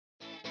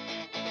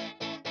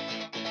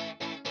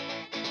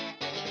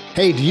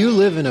Hey, do you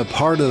live in a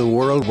part of the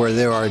world where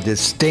there are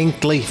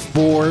distinctly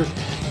 4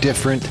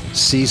 different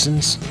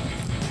seasons?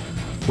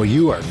 Well,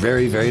 you are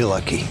very, very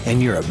lucky,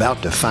 and you're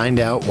about to find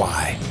out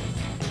why.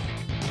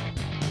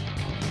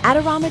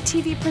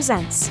 AdoramaTV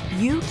presents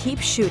You Keep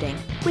Shooting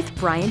with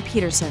Bryan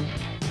Peterson,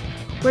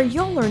 where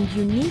you'll learn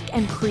unique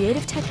and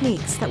creative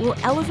techniques that will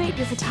elevate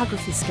your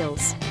photography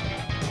skills.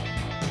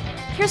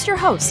 Here's your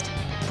host,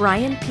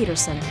 Bryan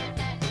Peterson.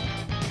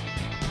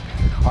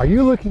 Are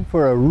you looking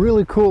for a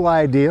really cool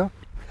idea?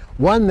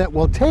 One that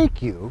will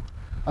take you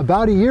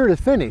about a year to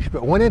finish,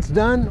 but when it's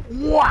done,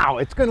 wow,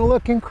 it's going to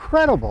look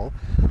incredible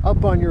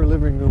up on your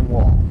living room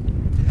wall.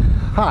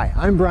 Hi,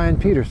 I'm Bryan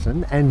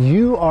Peterson, and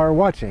you are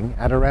watching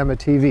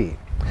AdoramaTV.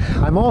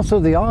 I'm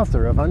also the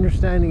author of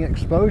Understanding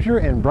Exposure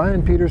and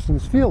Bryan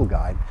Peterson's Field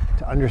Guide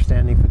to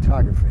Understanding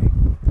Photography.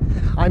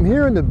 I'm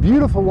here in the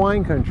beautiful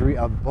wine country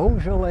of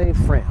Beaujolais,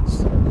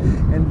 France,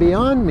 and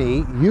beyond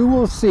me you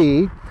will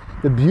see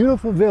the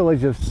beautiful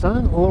village of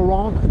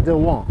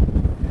Saint-Laurent-de-Ouan.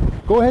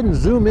 Go ahead and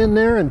zoom in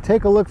there and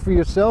take a look for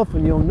yourself,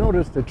 and you'll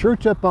notice the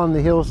church up on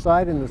the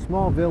hillside and the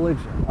small village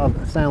of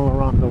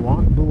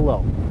Saint-Laurent-de-Ouan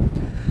below.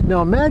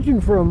 Now imagine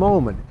for a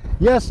moment,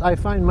 yes, I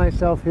find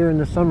myself here in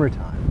the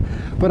summertime,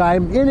 but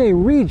I'm in a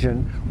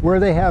region where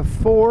they have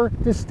 4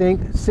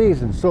 distinct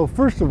seasons. So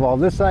first of all,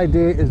 this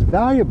idea is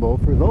valuable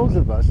for those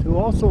of us who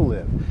also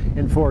live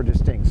in 4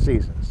 distinct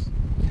seasons.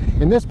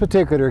 In this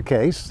particular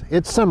case,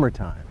 it's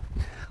summertime.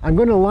 I'm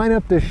going to line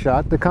up this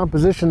shot, the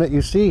composition that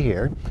you see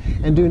here,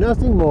 and do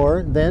nothing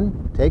more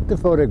than take the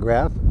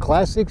photograph,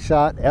 classic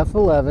shot,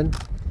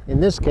 f11. In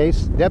this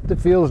case, depth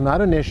of field is not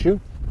an issue.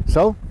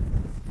 So,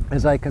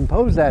 as I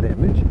compose that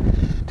image,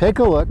 take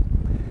a look.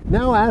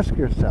 Now ask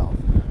yourself,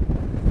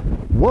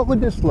 what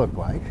would this look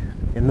like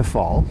in the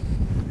fall,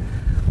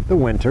 the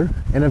winter,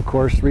 and of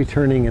course,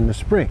 returning in the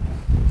spring?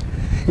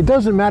 It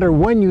doesn't matter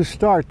when you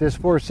start this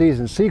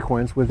 4-season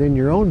sequence within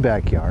your own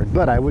backyard,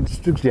 but I would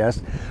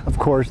suggest, of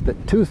course,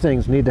 that 2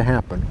 things need to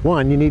happen.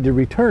 One, you need to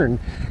return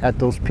at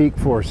those peak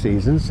 4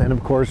 seasons, and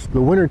of course, the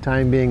winter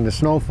time being the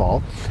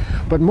snowfall.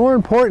 But more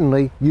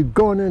importantly, you're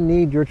going to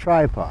need your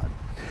tripod.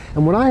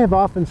 And what I have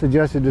often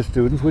suggested to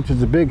students, which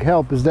is a big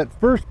help, is that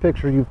first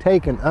picture you've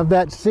taken of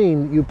that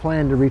scene that you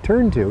plan to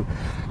return to,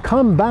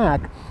 come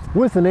back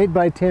with an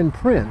 8x10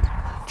 print,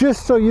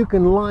 just so you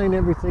can line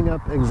everything up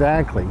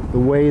exactly the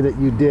way that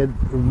you did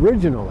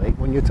originally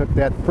when you took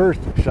that first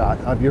shot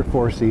of your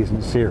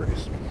 4-season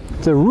series.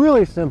 It's a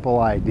really simple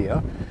idea,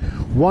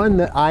 one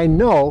that I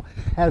know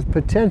has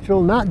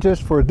potential not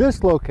just for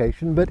this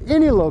location, but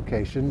any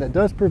location that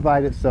does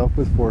provide itself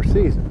with 4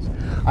 seasons.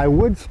 I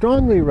would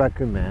strongly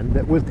recommend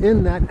that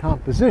within that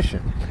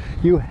composition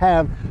you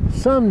have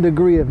some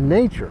degree of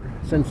nature,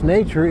 since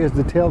nature is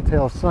the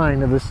telltale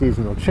sign of a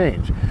seasonal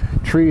change.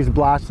 Trees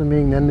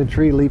blossoming, then the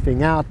tree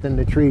leafing out, then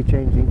the tree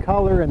changing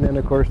color, and then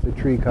of course the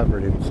tree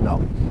covered in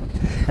snow.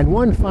 And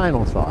one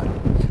final thought.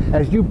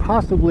 As you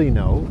possibly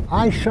know,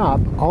 I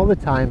shop all the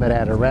time at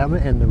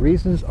Adorama, and the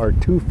reasons are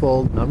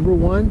twofold. Number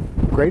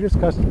 1, greatest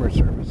customer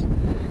service,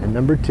 and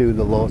number 2,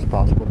 the lowest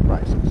possible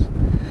prices.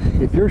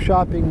 If you're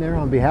shopping there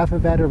on behalf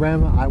of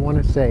Adorama, I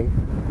want to say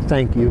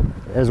thank you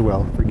as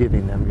well for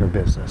giving them your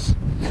business.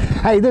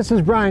 Hey, this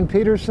is Bryan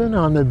Peterson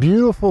on the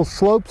beautiful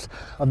slopes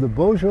of the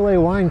Beaujolais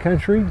wine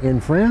country in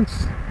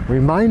France,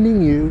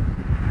 reminding you,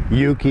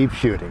 you keep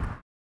shooting.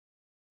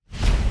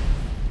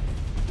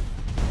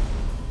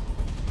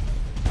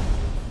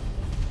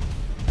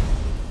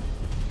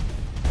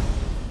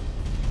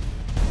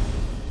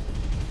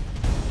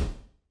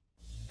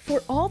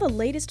 For all the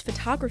latest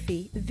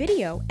photography,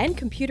 video, and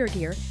computer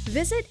gear,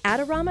 visit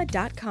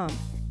Adorama.com.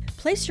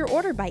 Place your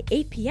order by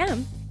 8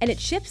 p.m. and it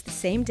ships the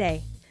same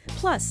day.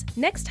 Plus,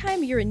 next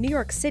time you're in New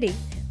York City,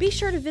 be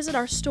sure to visit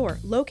our store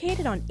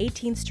located on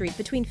 18th Street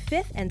between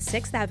 5th and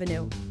 6th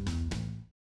Avenue.